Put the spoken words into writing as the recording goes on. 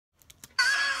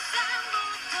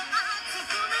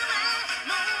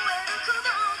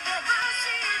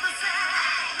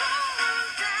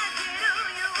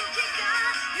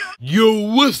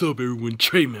Yo, what's up everyone?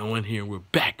 Treyman1 here, and we're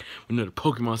back with another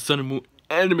Pokemon Sun and Moon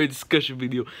anime discussion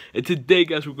video. And today,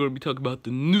 guys, we're going to be talking about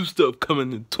the new stuff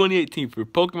coming in 2018 for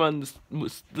Pokemon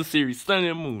the series Sun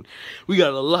and Moon. We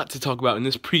got a lot to talk about in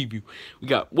this preview. We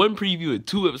got one preview and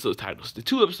 2 episode titles. The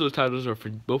 2 episode titles are for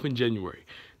both in January.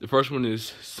 The first one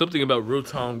is something about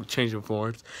Rotom changing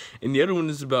forms, and the other one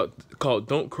is called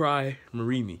Don't Cry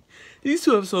Marini. These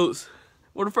 2 episodes,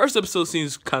 well, the first episode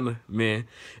seems kind of meh,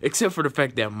 except for the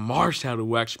fact that Marshadow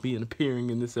will actually be appearing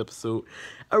in this episode.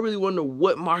 I really wonder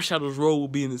what Marshadow's role will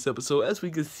be in this episode. As we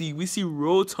can see, we see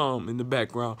Rotom in the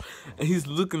background, and he's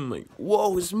looking like,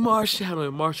 whoa, it's Marshadow,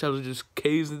 and Marshadow just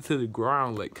caves into the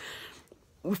ground. Like,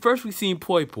 first we seen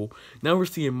Poipole, now we're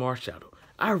seeing Marshadow.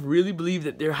 I really believe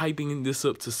that they're hyping this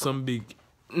up to some big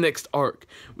next arc.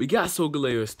 We got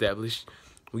Solgaleo established,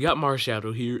 we got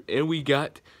Marshadow here, and we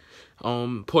got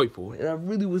Poipole, and I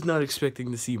really was not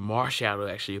expecting to see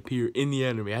Marshadow actually appear in the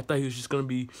anime. I thought he was just gonna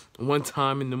be one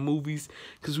time in the movies,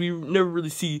 because we never really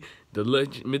see the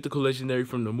mythical legendary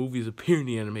from the movies appear in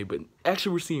the anime. But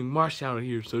actually, we're seeing Marshadow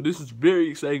here, so this is very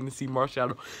exciting to see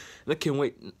Marshadow.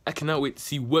 And I cannot wait to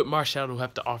see what Marshadow will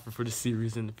have to offer for the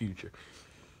series in the future.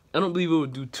 I don't believe it will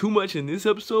do too much in this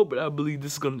episode, but I believe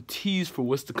this is gonna tease for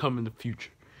what's to come in the future.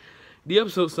 The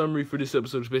episode summary for this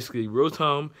episode is basically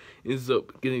Rotom ends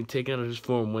up getting taken out of his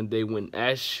form one day when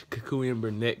Ash, Kukui, and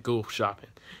Burnett go shopping.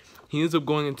 He ends up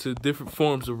going into different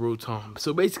forms of Rotom.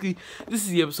 So basically, this is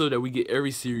the episode that we get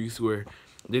every series where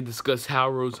they discuss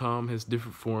how Rotom has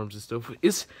different forms and stuff.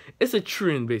 It's a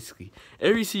trend basically.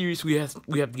 Every series we have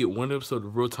to get one episode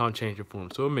of Rotom changing form,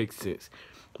 so it makes sense.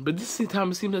 But this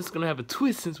time it seems like it's going to have a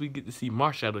twist since we get to see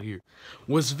Marshadow here.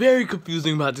 What's very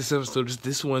confusing about this episode is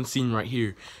this one scene right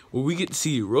here, where we get to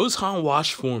see Rotom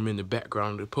wash form in the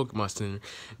background of the Pokemon Center.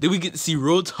 Then we get to see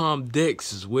Rotom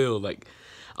Dex as well. Like,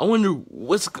 I wonder,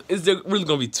 is there really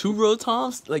going to be 2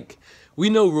 Rotoms? Like, we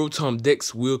know Rotom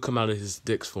Dex will come out of his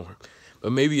Dex form,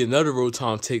 but maybe another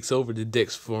Rotom takes over the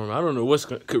Dex form. I don't know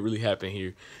could really happen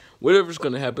here. Whatever's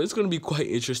going to happen, it's going to be quite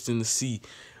interesting to see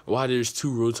why there's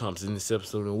 2 Rotoms in this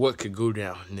episode and what could go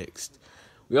down next.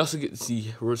 We also get to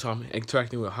see Rotom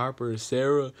interacting with Harper and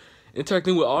Sarah,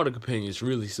 interacting with all the companions,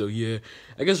 really. So yeah,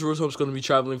 I guess Rotom's going to be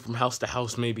traveling from house to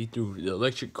house, maybe through the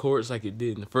electric cords like it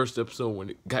did in the first episode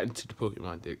when it got into the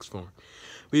Pokemon Dex form.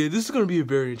 But yeah, this is going to be a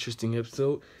very interesting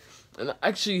episode. And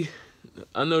actually,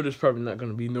 I know there's probably not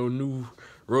going to be no new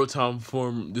Rotom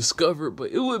form discovered,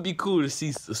 but it would be cool to see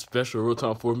a special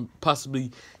Rotom form,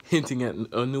 possibly hinting at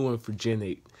a new one for Gen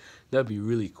 8. That'd be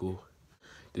really cool.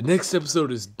 The next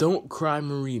episode is Don't Cry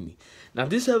Marini. Now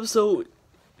this episode,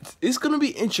 it's gonna be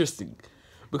interesting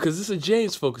because it's a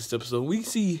James focused episode. We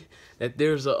see that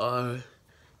there's the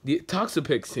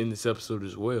Toxapex in this episode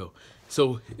as well.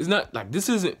 So it's not like this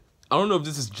isn't. I don't know if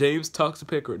this is James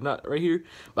Toxapex or not right here,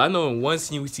 but I know in one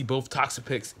scene we see both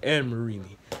Toxapex and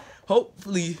Marini.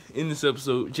 Hopefully, in this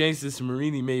episode, James and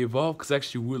Marini may evolve, because I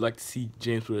actually would like to see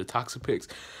James with a Toxapex,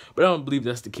 but I don't believe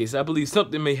that's the case. I believe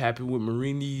something may happen with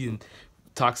Marini and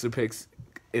Toxapex,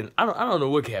 and I don't know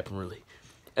what could happen, really.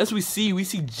 As we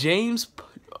see James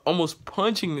almost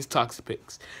punching this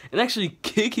Toxapex, and actually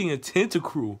kicking a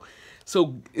Tentacruel.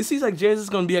 So, it seems like James is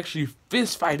going to be actually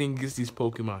fist fighting against these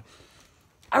Pokemon.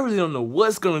 I really don't know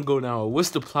what's going to go down or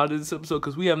what's the plot of this episode,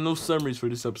 because we have no summaries for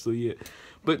this episode yet.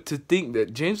 But to think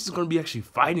that James is going to be actually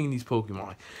fighting these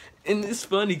Pokemon. And it's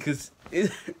funny because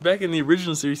back in the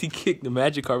original series, he kicked the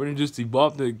Magikarp and just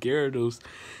evolved the Gyarados.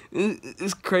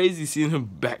 It's crazy seeing him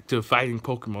back to fighting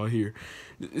Pokemon here.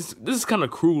 This is kind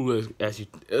of cruel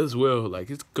as well.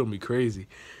 Like, it's going to be crazy.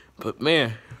 But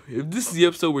man, if this is the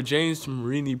episode where James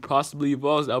Marini possibly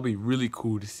evolves, that'll be really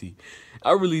cool to see.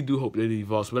 I really do hope that it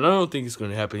evolves, but I don't think it's going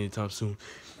to happen anytime soon.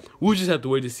 We'll just have to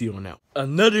wait to see on out.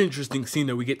 Another interesting scene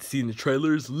that we get to see in the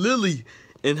trailer is Lily,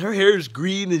 and her hair is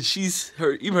green, and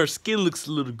even her skin looks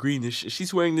a little greenish.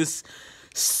 She's wearing this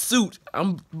suit.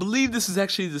 I believe this is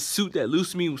actually the suit that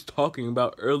Lucy was talking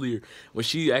about earlier when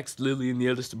she asked Lily and the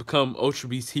others to become Ultra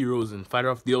Beast heroes and fight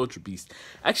off the Ultra Beast.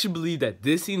 I actually believe that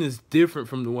this scene is different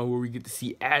from the one where we get to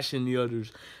see Ash and the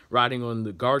others riding on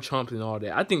the Garchomp and all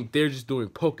that. I think they're just doing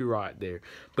Pokerod there.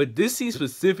 But this scene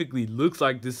specifically looks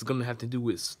like this is going to have to do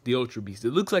with the Ultra Beast.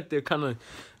 It looks like they're kind of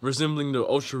resembling the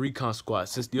Ultra Recon Squad,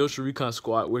 since the Ultra Recon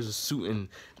Squad wears a suit and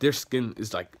their skin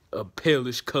is like a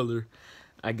palish color,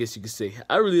 I guess you could say.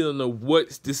 I really don't know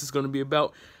what this is going to be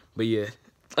about, but yeah,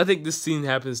 I think this scene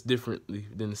happens differently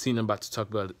than the scene I'm about to talk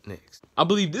about next. I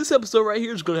believe this episode right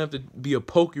here is going to have to be a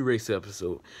Poke Race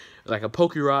episode. like a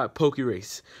Pokerod Poke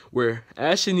Race, where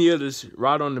Ash and the others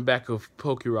ride on the back of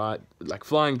Pokerod, like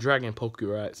flying dragon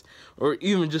Pokerods, or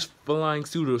even just flying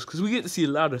pseudos, because we get to see a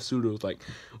lot of pseudos. Like,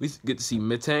 we get to see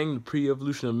Metang, the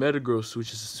pre-evolution of Metagross,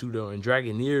 which is a pseudo, and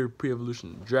Dragoneer,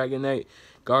 pre-evolution of Dragonite,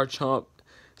 Garchomp.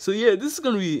 So yeah, this is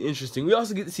going to be interesting. We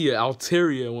also get to see an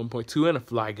Altaria at 1.2 and a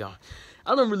Flygon.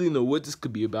 I don't really know what this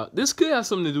could be about. This could have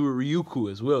something to do with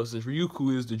Ryukyu as well, since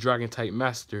Ryukyu is the Dragon-type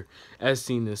master, as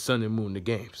seen in Sun and Moon, the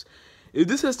games. If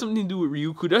this has something to do with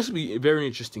Ryukyu, that should be very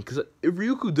interesting, because if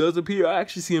Ryukyu does appear, I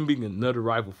actually see him being another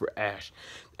rival for Ash.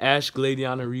 Ash,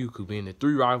 Gladion, and Ryukyu being the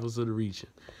 3 rivals of the region.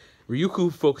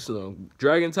 Ryukyu focusing on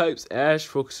dragon types, Ash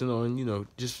focusing on, you know,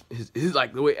 just his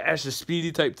like the way Ash is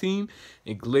speedy type team,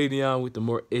 and Gladion with the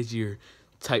more edgier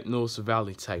type Nosa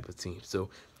Valley type of team. So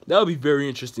that'll be very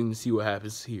interesting to see what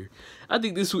happens here. I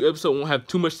think this episode won't have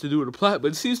too much to do with the plot,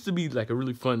 but it seems to be like a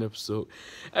really fun episode.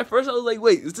 At first I was like,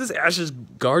 wait, is this Ash's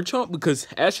Garchomp? Because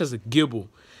Ash has a Gibble,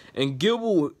 and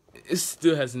Gibble, it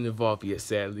still hasn't evolved yet,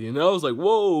 sadly. And I was like,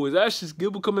 whoa, is Ash's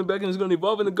Gibble coming back and it's going to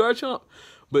evolve into Garchomp?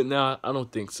 But nah, I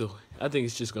don't think so. I think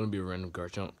it's just going to be a random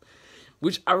Garchomp.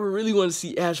 Which I really want to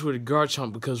see Ash with a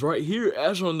Garchomp, because right here,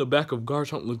 Ash on the back of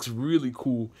Garchomp looks really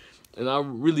cool. And I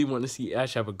really want to see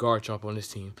Ash have a Garchomp on his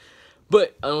team.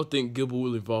 But I don't think Gibble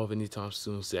will evolve anytime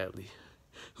soon, sadly.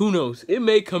 Who knows? It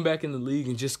may come back in the league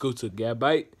and just go to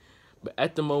Gabite. But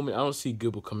at the moment, I don't see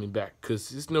Gibble coming back, because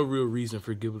there's no real reason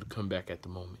for Gibble to come back at the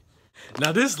moment.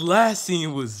 Now, this last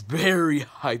scene was very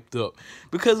hyped up,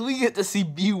 because we get to see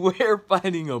Bewear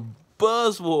fighting a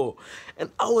Buzzwole. And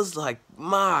I was like,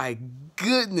 my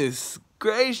goodness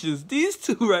gracious, these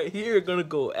two right here are going to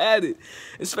go at it.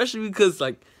 Especially because,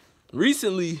 like,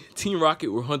 recently, Team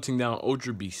Rocket were hunting down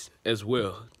Ultra Beast as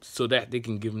well, so that they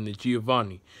can give him the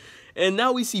Giovanni. And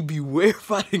now we see Bewear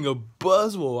fighting a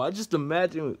Buzzwole. I just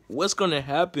imagine what's going to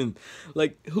happen.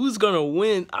 Like, who's going to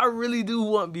win? I really do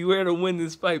want Bewear to win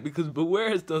this fight, because Bewear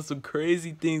has done some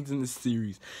crazy things in this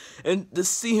series. And to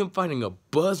see him fighting a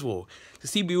Buzzwole, to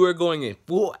see Bewear going in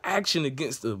full action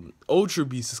against the Ultra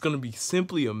Beast is going to be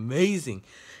simply amazing.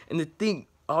 And to think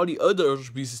all the other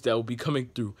Ultra Beasts that will be coming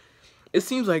through. It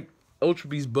seems like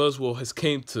Ultra Beast Buzzwole has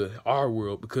came to our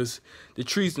world, because the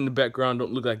trees in the background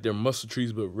don't look like they're muscle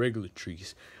trees but regular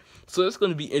trees. So it's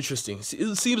going to be interesting.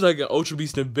 It seems like an Ultra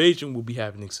Beast invasion will be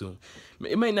happening soon.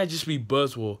 It might not just be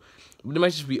Buzzwole, but it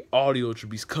might just be all the Ultra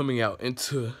Beasts coming out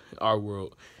into our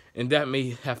world. And that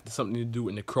may have something to do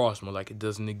with the Necrozma like it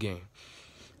does in the game.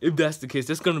 If that's the case,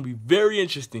 that's going to be very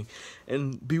interesting.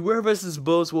 And Bewear versus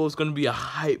Buzzwole is going to be a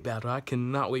hype battle. I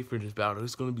cannot wait for this battle.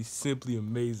 It's going to be simply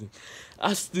amazing.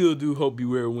 I still do hope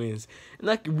Bewear wins.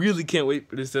 And I really can't wait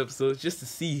for this episode just to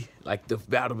see like the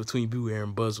battle between Bewear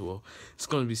and Buzzwole. It's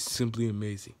going to be simply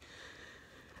amazing.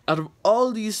 Out of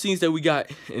all these scenes that we got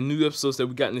in new episodes that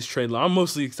we got in this trailer, I'm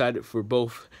mostly excited for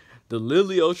both the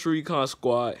Lily Ultra Recon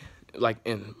Squad, like,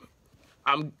 and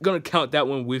I'm going to count that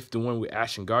one with the one with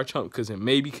Ash and Garchomp, because it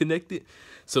may be connected.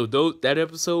 So that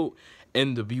episode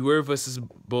and the Bewear versus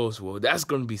Buzzwole, that's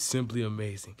going to be simply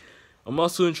amazing. I'm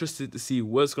also interested to see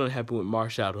what's going to happen with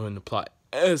Marshadow in the plot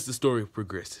as the story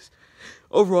progresses.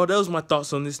 Overall, that was my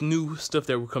thoughts on this new stuff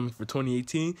that we're coming for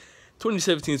 2018.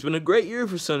 2017 has been a great year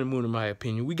for Sun and Moon, in my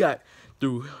opinion. We got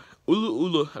through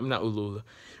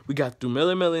we got through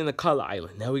Mele Mele and Akala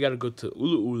Island. Now we got to go to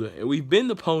Ula Ula. And we've been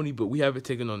to Pony, but we haven't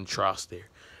taken on the trials there.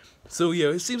 So yeah,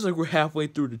 it seems like we're halfway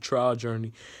through the trial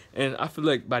journey. And I feel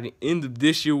like by the end of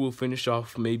this year, we'll finish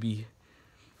off maybe,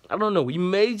 I don't know, we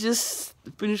may just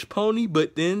finish Pony,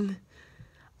 but then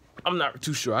I'm not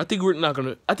too sure. I think we're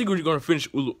gonna finish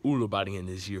Ula Ula by the end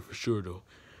of this year for sure, though.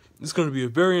 It's gonna be a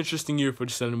very interesting year for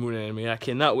the Sun and Moon anime. I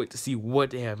cannot wait to see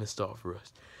what they have in store for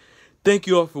us. Thank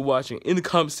you all for watching. In the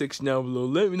comment section down below,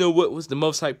 let me know what was the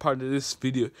most hype part of this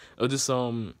video, of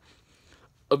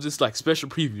this like special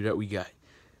preview that we got.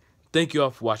 Thank you all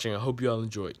for watching. I hope you all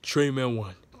enjoyed.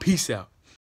 Treyman1. Peace out.